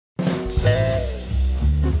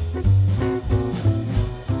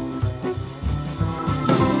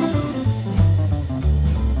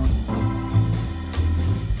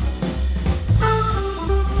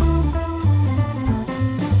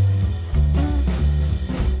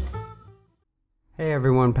Hey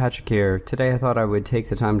everyone, Patrick here. Today I thought I would take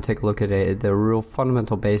the time to take a look at the real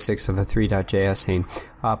fundamental basics of a THREE.js scene.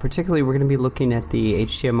 Particularly, we're going to be looking at the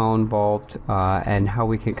HTML involved and how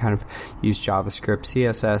we can kind of use JavaScript,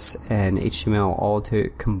 CSS, and HTML all to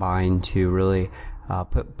combine to really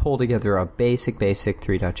pull together a basic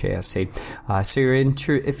THREE.js scene. So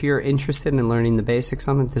if you're interested in learning the basics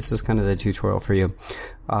on it, this is kind of the tutorial for you.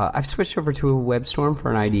 I've switched over to a WebStorm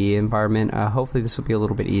for an IDE environment. Hopefully this will be a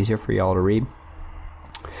little bit easier for y'all to read.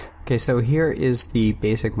 Okay, so here is the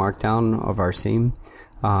basic Markdown of our scene.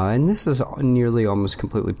 And this is nearly almost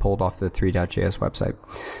completely pulled off the THREE.js website.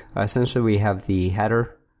 Essentially, we have the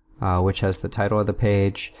header, which has the title of the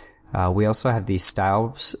page. We also have the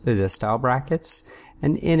style brackets,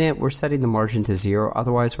 and in it, we're setting the margin to 0.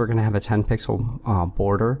 Otherwise, we're going to have a 10-pixel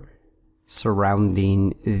border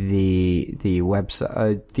surrounding the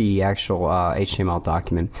website, the actual HTML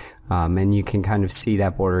document. And you can kind of see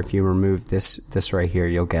that border. If you remove this right here,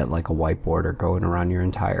 you'll get like a white border going around your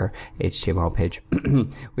entire HTML page.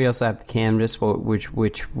 We also have the canvas, which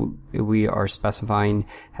we are specifying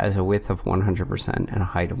has a width of 100% and a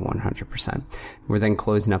height of 100%. We're then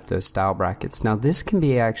closing up those style brackets. Now this can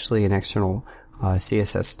be actually an external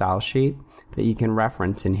CSS style sheet that you can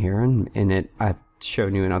reference in here, and in it I've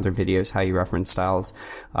shown you in other videos how you reference style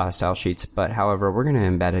sheets, but however we're going to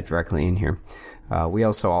embed it directly in here. We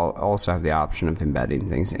also have the option of embedding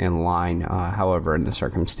things in line. However, in the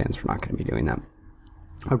circumstance, we're not going to be doing that.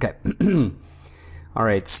 Okay. All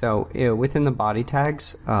right. So within the body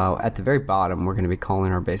tags, at the very bottom, we're going to be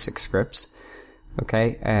calling our basic scripts.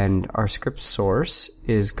 Okay. And our script source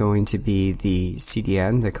is going to be the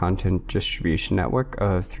CDN, the Content Distribution Network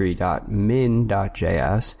of three.min.js.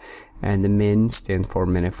 And the min stands for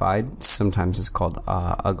minified. Sometimes it's called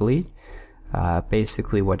ugly.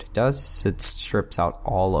 Basically what it does is it strips out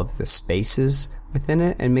all of the spaces within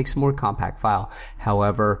it and makes a more compact file.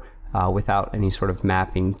 However, without any sort of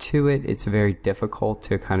mapping to it, it's very difficult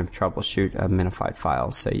to kind of troubleshoot a minified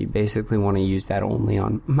file. So you basically want to use that only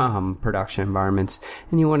on production environments,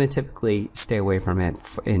 and you want to typically stay away from it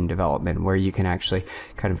in development, where you can actually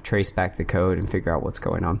kind of trace back the code and figure out what's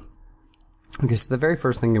going on. Okay, so the very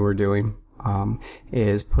first thing that we're doing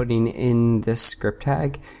is putting in this script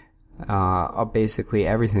tag basically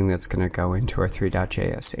everything that's going to go into our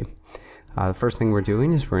three.js scene. The first thing we're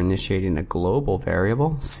doing is we're initiating a global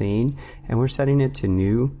variable, scene, and we're setting it to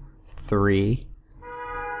new three.scene.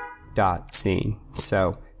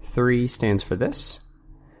 So 3 stands for this,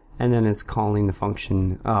 and then it's calling the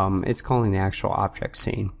function, it's calling the actual object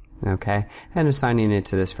scene, okay, and assigning it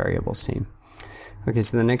to this variable scene. Okay,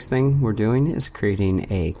 so the next thing we're doing is creating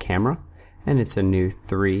a camera, and it's a new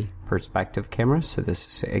 3 perspective camera. So this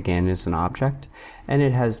is, again, is an object, and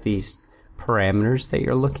it has these parameters that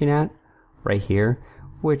you're looking at right here,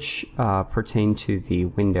 which pertain to the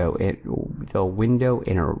window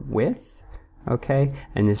inner width. Okay,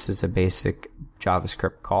 and this is a basic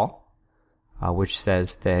JavaScript call, which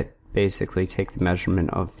says that basically take the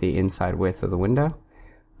measurement of the inside width of the window,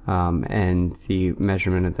 and the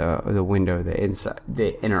measurement of the window,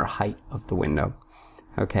 the inner height of the window.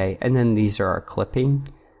 Okay, and then these are our clipping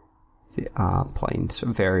planes,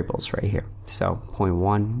 variables right here. So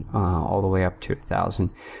 0.1 all the way up to 1,000.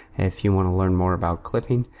 If you want to learn more about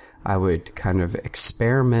clipping, I would kind of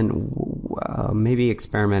experiment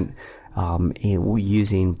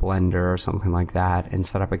using Blender or something like that, and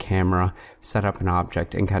set up a camera, set up an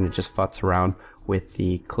object, and kind of just futz around with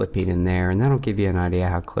the clipping in there, and that'll give you an idea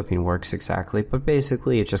how clipping works exactly. But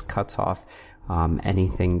basically it just cuts off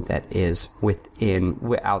anything that is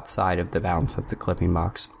outside of the bounds of the clipping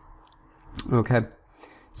box. Okay,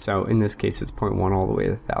 so in this case it's 0.1 all the way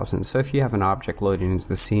to 1,000. So if you have an object loading into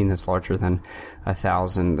the scene that's larger than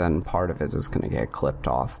 1,000, then part of it is going to get clipped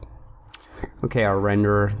off. Okay, our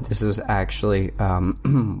renderer, this is actually the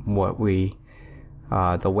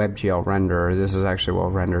WebGL renderer, this is actually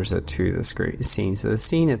what renders it to the scene. So the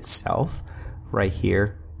scene itself, right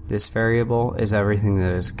here, this variable is everything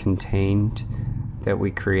that is contained that we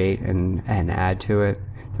create and add to it.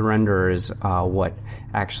 The renderer is what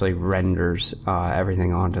actually renders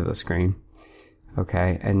everything onto the screen.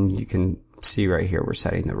 Okay, and you can see right here we're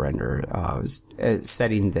setting the render,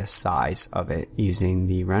 setting the size of it using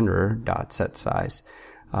the renderer.setSize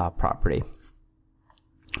property.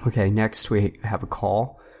 Okay, next we have a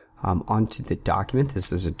call onto the document.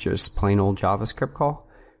 This is just plain old JavaScript call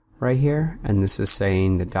right here, and this is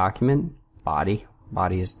saying the document body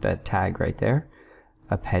is that tag right there.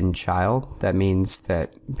 Append child, that means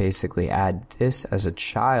that basically add this as a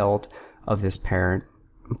child of this parent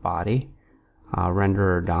body,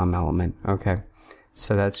 renderer DOM element. Okay,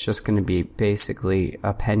 So that's just going to be basically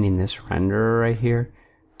appending this renderer right here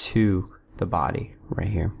to the body right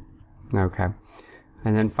here. Okay.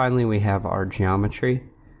 And then finally we have our geometry.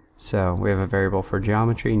 So we have a variable for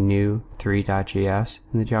geometry, new THREE.js,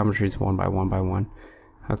 and the geometry is 1 by 1 by 1.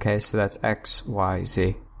 Okay, so that's X, Y,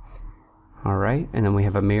 Z. Alright, and then we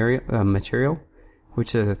have a material,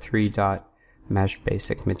 which is a three.mesh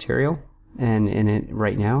basic material. And in it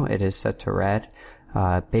right now, it is set to red.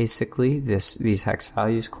 Basically, these hex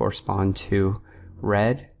values correspond to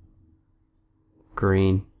red,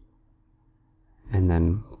 green, and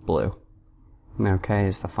then blue. Okay,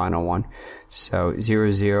 is the final one. So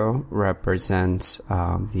 0, 0 represents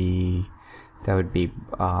that would be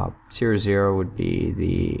 0, 0 would be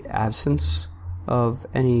the absence of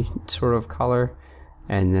any sort of color,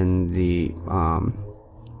 and then the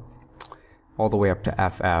all the way up to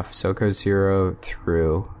FF. So it goes 0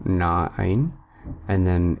 through 9, and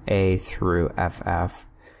then A through FF.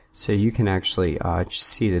 So you can actually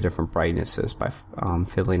see the different brightnesses by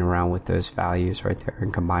fiddling around with those values right there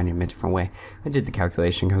and combining them in a different way. I did the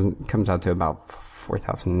calculation. It comes out to about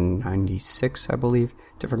 4,096, I believe,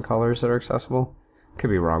 different colors that are accessible. Could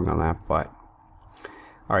be wrong on that, but...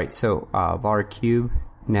 Alright, so var cube.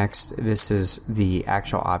 Next, this is the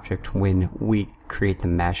actual object when we create the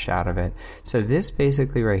mesh out of it. So this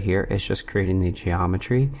basically right here is just creating the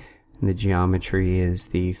geometry. And the geometry is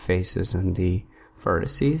the faces and the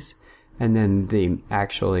vertices, and then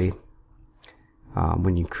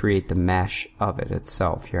when you create the mesh of it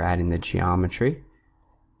itself, you're adding the geometry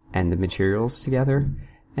and the materials together,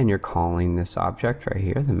 and you're calling this object right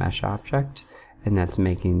here, the mesh object, and that's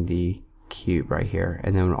making the cube right here.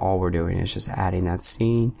 And then all we're doing is just adding that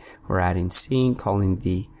scene. We're adding scene, calling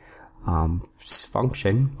the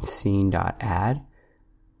function scene.add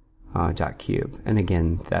 .cube, and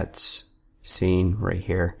again that's scene right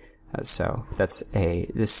here. So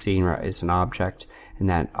this scene is an object, and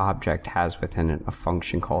that object has within it a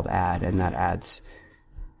function called add, and that adds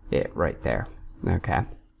it right there. Okay.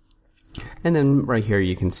 And then right here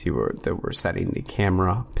you can see that we're setting the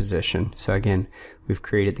camera position. So again, we've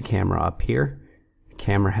created the camera up here. The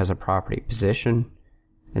camera has a property position,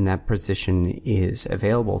 and that position is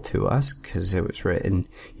available to us because it was written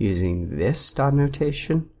using this dot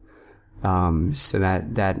notation. So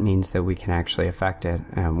that means that we can actually affect it,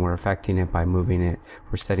 and we're affecting it by moving it.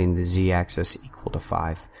 We're setting the z-axis equal to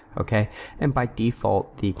 5, okay? And by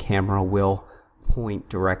default, the camera will point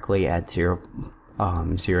directly at 0,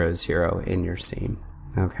 0, 0 in your scene,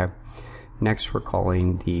 okay? Next, we're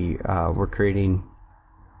calling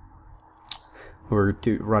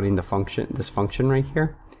running the function, this function right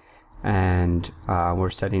here, and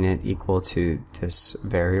we're setting it equal to this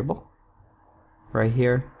variable right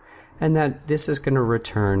here. And that this is going to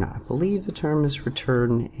return, I believe the term is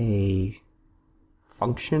return a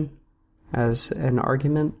function as an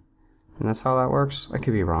argument. And that's how that works. I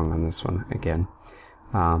could be wrong on this one again.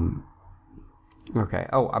 Okay.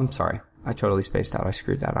 Oh, I'm sorry. I totally spaced out. I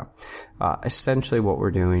screwed that up. Essentially what we're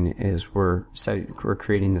doing is we're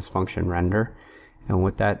creating this function render. And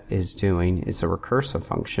what that is doing is a recursive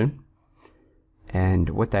function. And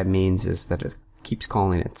what that means is that it keeps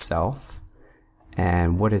calling itself.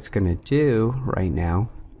 And what it's going to do right now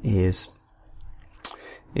is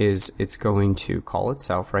it's going to call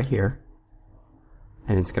itself right here,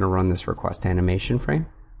 and it's going to run this request animation frame,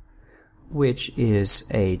 which is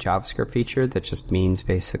a JavaScript feature that just means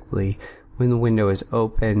basically when the window is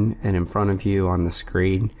open and in front of you on the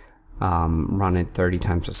screen, run it 30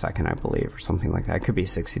 times a second, I believe, or something like that. It could be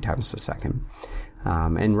 60 times a second.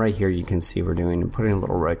 And right here you can see we're putting a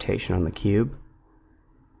little rotation on the cube.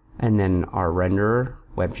 And then our renderer,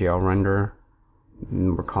 WebGL renderer,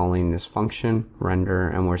 we're calling this function render,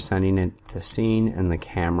 and we're sending it the scene and the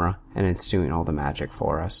camera, and it's doing all the magic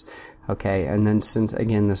for us. Okay, and then since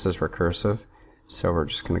again this is recursive, so we're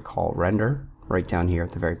just going to call render right down here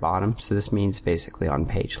at the very bottom. So this means basically on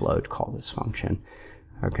page load, call this function.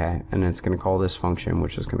 Okay, and it's going to call this function,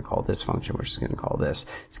 which is going to call this function, which is going to call this.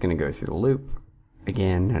 It's going to go through the loop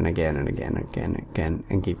again and again and again and again and again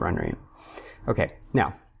and keep rendering. Okay,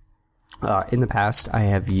 now. In the past, I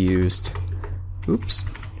have used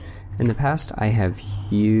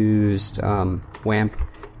WAMP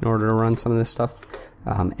in order to run some of this stuff.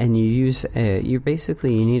 And you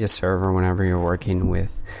need a server whenever you're working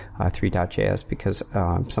with THREE.js, because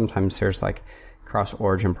sometimes there's like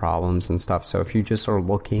cross-origin problems and stuff. So if you just are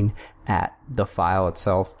looking at the file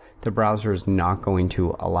itself, the browser is not going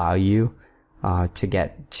to allow you to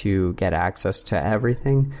get access to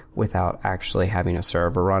everything without actually having a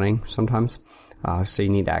server running sometimes. So you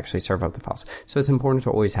need to actually serve up the files. So it's important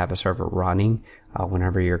to always have a server running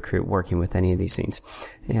whenever you're working with any of these scenes.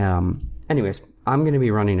 Anyways, I'm going to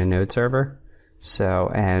be running a node server.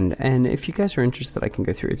 So, and if you guys are interested, I can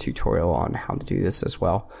go through a tutorial on how to do this as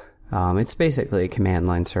well. It's basically a command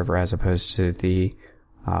line server as opposed to the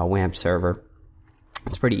WAMP server.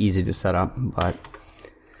 It's pretty easy to set up, but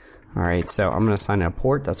alright, so I'm going to assign a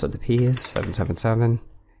port. That's what the P is, 777,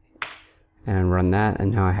 and run that,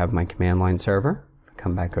 and now I have my command line server.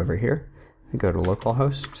 Come back over here and go to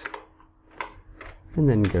localhost, and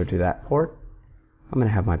then go to that port. I'm going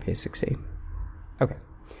to have my basic C. Okay,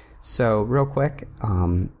 so real quick,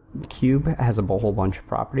 Cube has a whole bunch of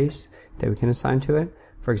properties that we can assign to it.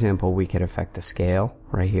 For example, we could affect the scale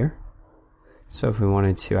right here. So if we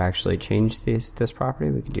wanted to actually change this property,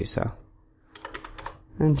 we could do so.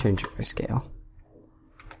 And change it by scale.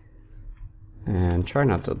 And try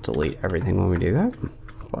not to delete everything when we do that,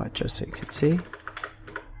 but just so you can see.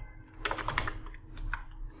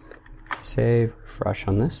 Save, refresh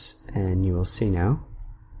on this, and you will see now.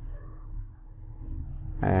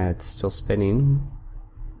 It's still spinning.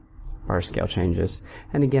 Our scale changes.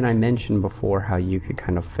 And again, I mentioned before how you could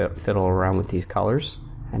kind of fiddle around with these colors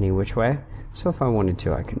any which way. So if I wanted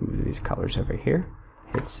to, I can move these colors over here,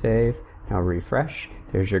 hit save, now refresh,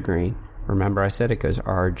 there's your green. Remember I said it goes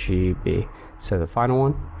RGB. So the final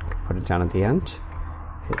one, put it down at the end,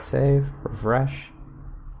 hit save, refresh,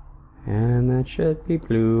 and that should be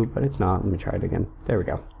blue, but it's not. Let me try it again. There we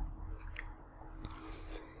go.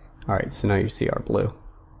 Alright, so now you see our blue.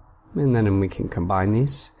 And then we can combine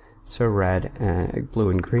these. So red and blue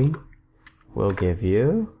and green will give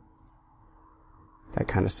you that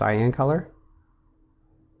kind of cyan color.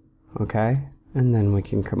 Okay, and then we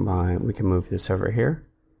can combine, we can move this over here.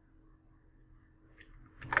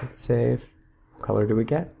 Hit save. What color do we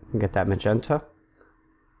get? We get that magenta.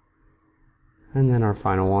 And then our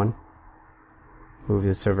final one, move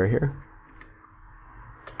this over here.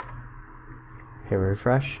 Hit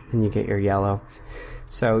refresh, and you get your yellow.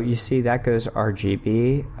 So you see that goes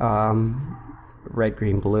RGB, red,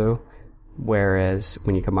 green, blue, whereas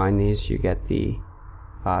when you combine these, you get the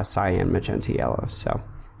cyan, magenta, yellow. So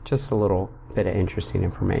just a little bit of interesting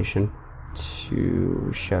information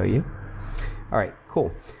to show you. Alright,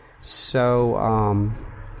 cool. So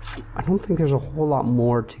I don't think there's a whole lot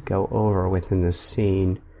more to go over within this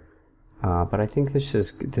scene, but I think this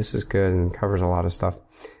is good and covers a lot of stuff.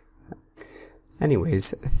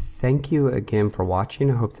 Anyways, thank you again for watching.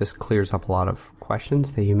 I hope this clears up a lot of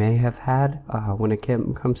questions that you may have had when it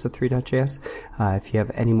comes to Three.js. If you have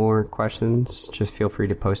any more questions, just feel free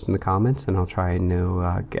to post in the comments, and I'll try and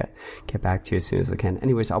get back to you as soon as I can.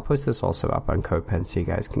 Anyways, I'll post this also up on CodePen so you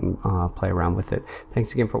guys can play around with it.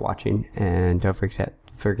 Thanks again for watching, and don't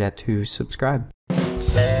forget to subscribe.